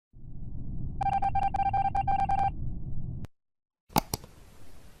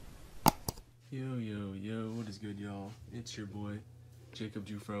Yo, what is good, y'all? It's your boy, Jacob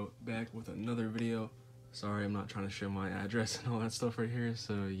Jufro, back with another video. Sorry, I'm not trying to show my address and all that stuff right here,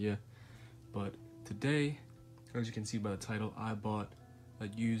 so yeah. But today, as you can see by the title, I bought a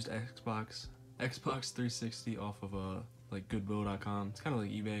used Xbox 360 off of like Goodwill.com. It's kind of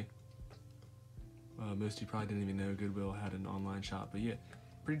like eBay. Most of you probably didn't even know Goodwill had an online shop, but yeah,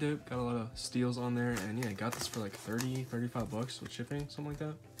 pretty dope. Got a lot of steals on there, and yeah, got this for like 35 bucks with shipping, something like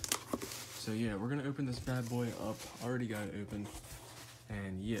that. So yeah, we're gonna open this bad boy up. Already got it open,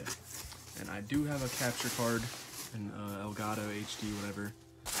 and yeah, and I do have a capture card in Elgato HD, whatever.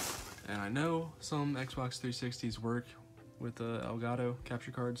 And I know some Xbox 360s work with Elgato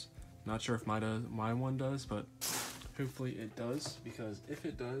capture cards. Not sure if my one does, but hopefully it does, because if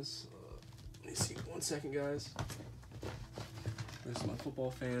it does, let me see, 1 second, guys. There's my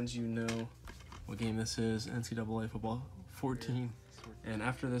football fans, you know what game this is, NCAA Football 14. And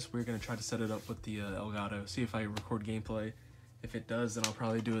after this, we're going to try to set it up with the Elgato, see if I record gameplay. If it does, then I'll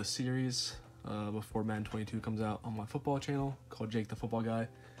probably do a series before Madden 22 comes out on my football channel called Jake the Football Guy.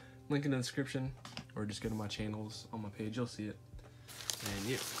 Link in the description, or just go to my channels on my page, you'll see it. And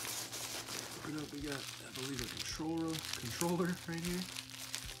yeah, we got, I believe, a controller right here.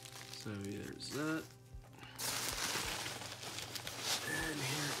 So yeah, there's that. And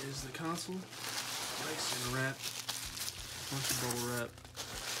here is the console, nice and wrapped. Bunch of bubble wrap.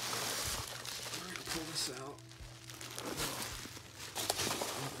 We're gonna pull this out.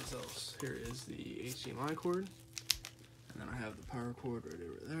 What else? Here is the HDMI cord, and then I have the power cord right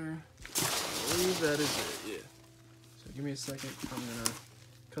over there. I believe that is it. Yeah. So give me a second. I'm gonna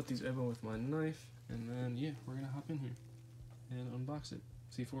cut these open with my knife, and then yeah, we're gonna hop in here and unbox it.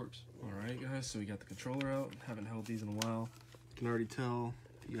 See if it works. All right, guys. So we got the controller out. Haven't held these in a while. You can already tell.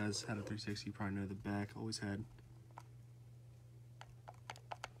 If you guys had a 360, you probably know the back always had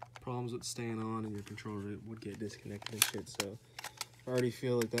problems with staying on, and your controller would get disconnected and shit, so I already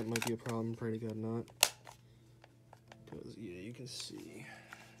feel like that might be a problem. Pray to God not, because yeah, you can see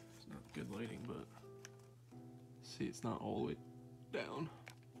it's not good lighting, but see, it's not all the way down,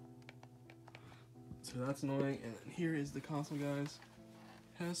 so that's annoying. And then here is the console, guys.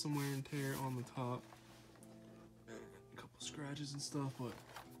 Has some wear and tear on the top, and a couple scratches and stuff, but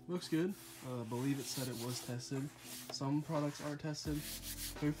looks good. I believe it said it was tested. Some products are tested.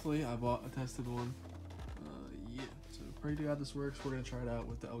 Hopefully, I bought a tested one. Yeah, so pray to God this works. We're going to try it out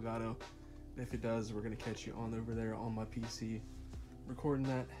with the Elgato. And if it does, we're going to catch you on over there on my PC, recording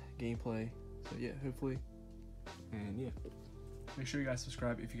that gameplay. So yeah, hopefully. And yeah, make sure you guys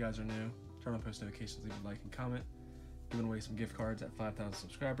subscribe if you guys are new. Turn on post notifications, leave a like and comment. Giving away some gift cards at 5,000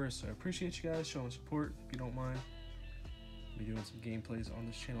 subscribers. So I appreciate you guys showing support, if you don't mind. Be doing some gameplays on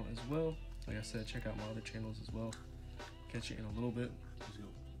this channel as well. Like I said, check out my other channels as well. Catch you in a little bit. Let's go.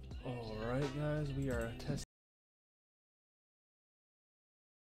 Alright, guys, we are testing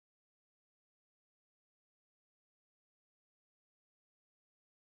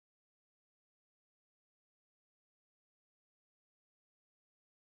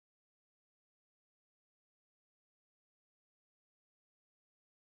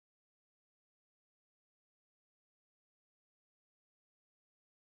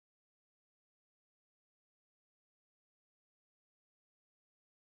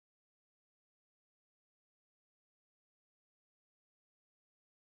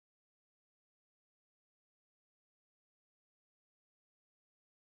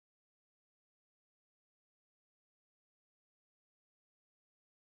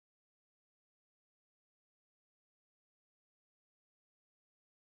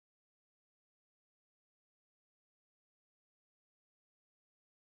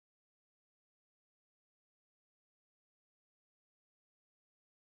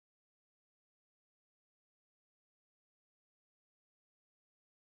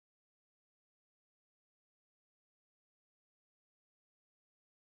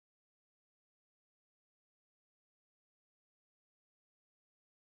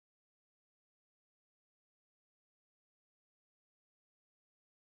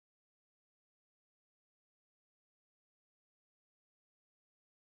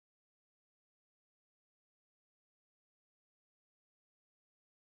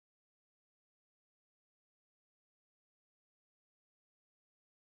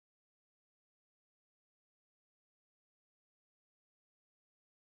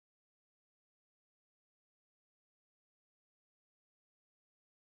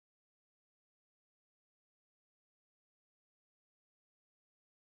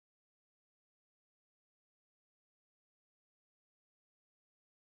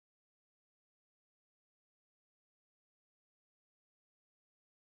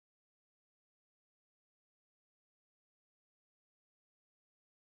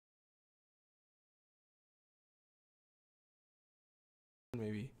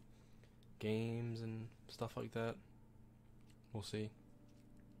maybe games and stuff like that. We'll see.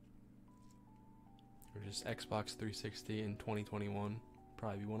 Or just Xbox 360 in 2021.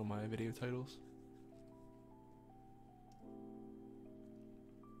 Probably be one of my video titles.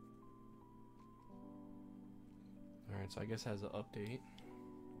 Alright, so I guess it has an update.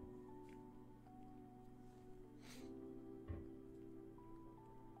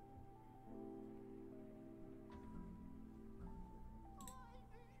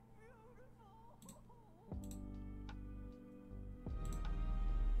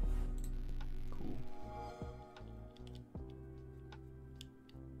 Cool.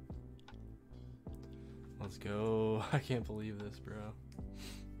 Let's go. I can't believe this, bro.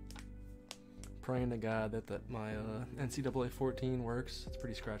 Praying to God that my NCAA 14 works. It's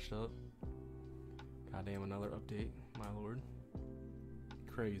pretty scratched up. Goddamn, another update, my lord.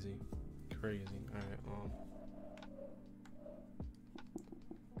 Crazy. Alright,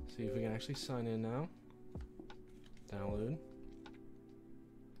 see if we can actually sign in now. Download.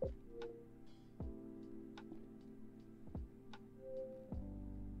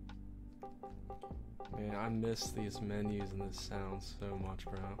 Man, I miss these menus and this sound so much,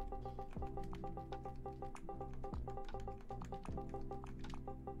 bro.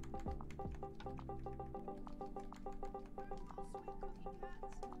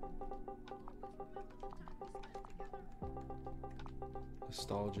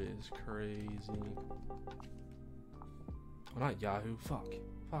 Nostalgia is crazy. Oh, not Yahoo. Fuck.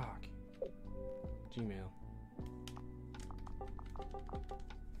 Gmail.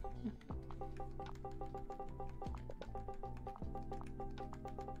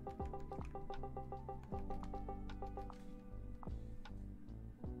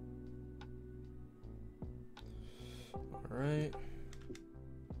 Alright.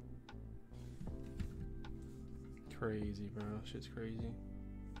 Crazy, bro. Shit's crazy.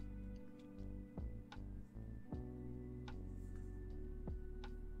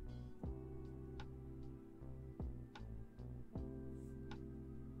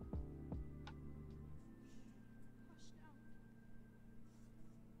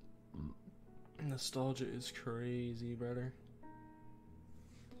 Nostalgia is crazy, brother.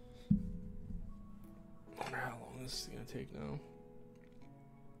 I wonder how long this is gonna take now.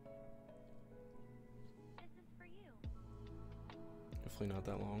 This is for you. Hopefully not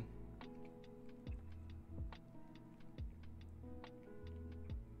that long.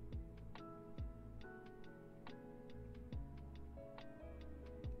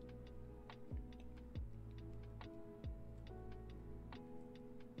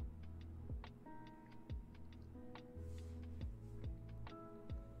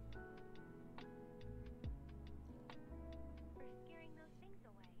 For scaring those things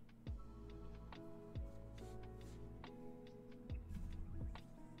away.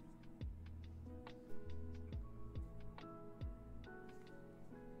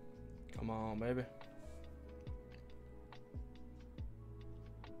 Come on, baby.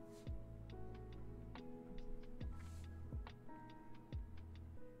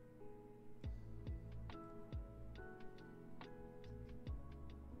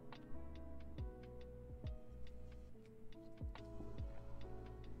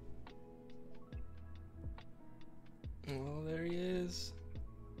 Oh, there he is.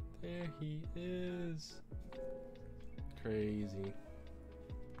 There he is. Crazy.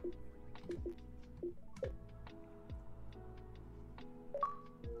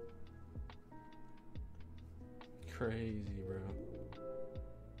 Crazy, bro.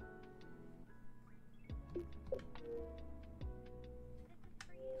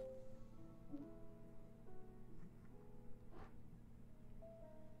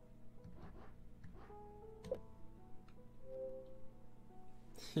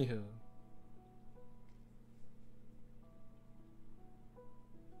 Yeah.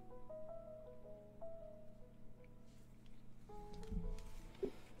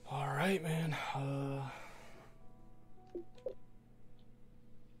 All right, man.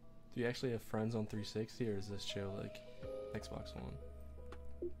 Do you actually have friends on 360, or is this show like Xbox One?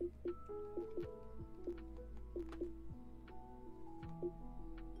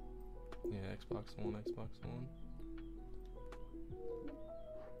 Yeah, Xbox One.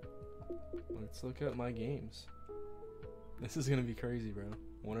 Let's look at my games. This is gonna be crazy, bro.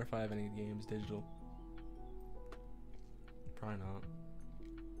 Wonder if I have any games digital. Probably not.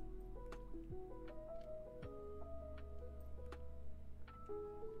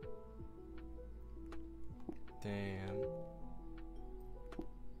 Damn.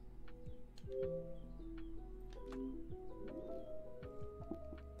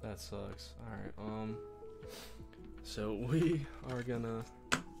 That sucks. Alright, So we are gonna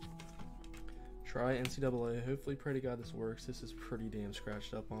try NCAA. Hopefully, pray to God this works. This is pretty damn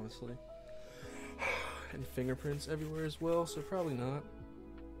scratched up, honestly. And fingerprints everywhere as well, so probably not.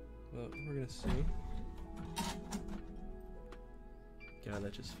 But we're gonna see. God,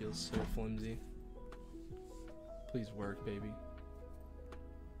 that just feels so flimsy. Please work, baby.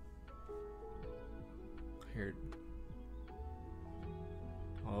 Here.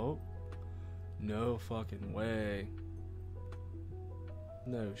 Oh. No fucking way.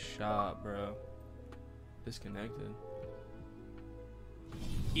 No shot, bro. Disconnected.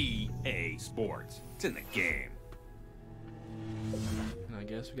 EA Sports. It's in the game. And I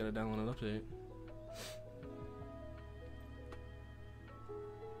guess we gotta download an update.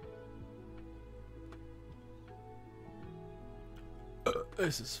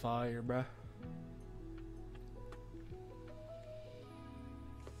 This is fire, bruh.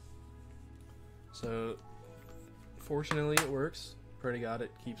 So, fortunately it works. Pray to God it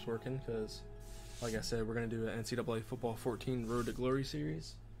keeps working, because, like I said, we're going to do an NCAA Football 14 Road to Glory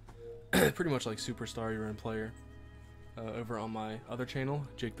series. Pretty much like Superstar Your Own Player. Over on my other channel,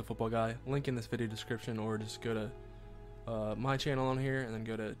 Jake the Football Guy. Link in this video description, or just go to my channel on here, and then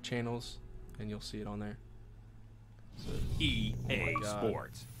go to channels, and you'll see it on there. So, EA oh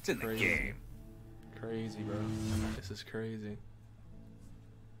Sports. It's in the Crazy. game. Crazy, bro. This is crazy.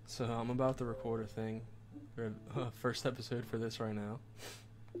 So I'm about to record a thing, or first episode for this right now.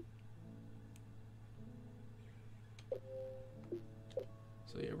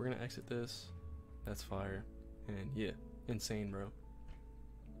 So yeah, we're gonna exit this. That's fire. And yeah, insane, bro.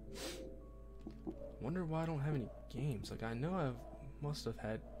 Wonder why I don't have any games. Like, I know I must have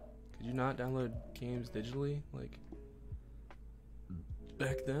had. Could you not download games digitally, like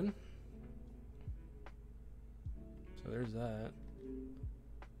back then? So there's that.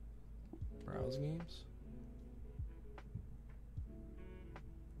 Browse games.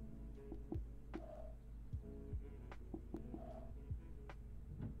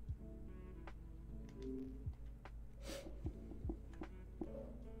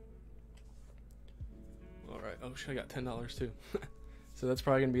 Alright, oh shit, I got $10 too. So that's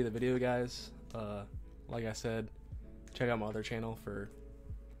probably gonna be the video, guys. Like I said, check out my other channel for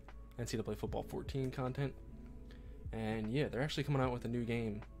NCAA Football 14 content. And yeah, they're actually coming out with a new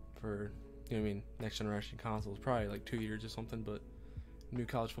game for, you know what I mean, next generation consoles, probably like 2 years or something, but new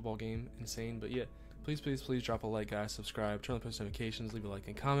college football game, insane. But yeah, please drop a like, guys, subscribe, turn on post notifications, leave a like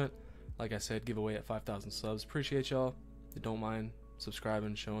and comment. Like I said, giveaway at 5,000 subs. Appreciate y'all. Don't mind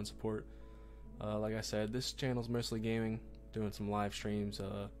subscribing, showing support. Like I said, this channel's mostly gaming, doing some live streams,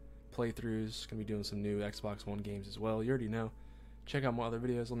 playthroughs, gonna be doing some new Xbox One games as well. You already know. Check out my other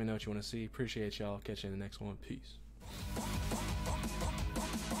videos, let me know what you want to see. Appreciate y'all. Catch you in the next one. Peace.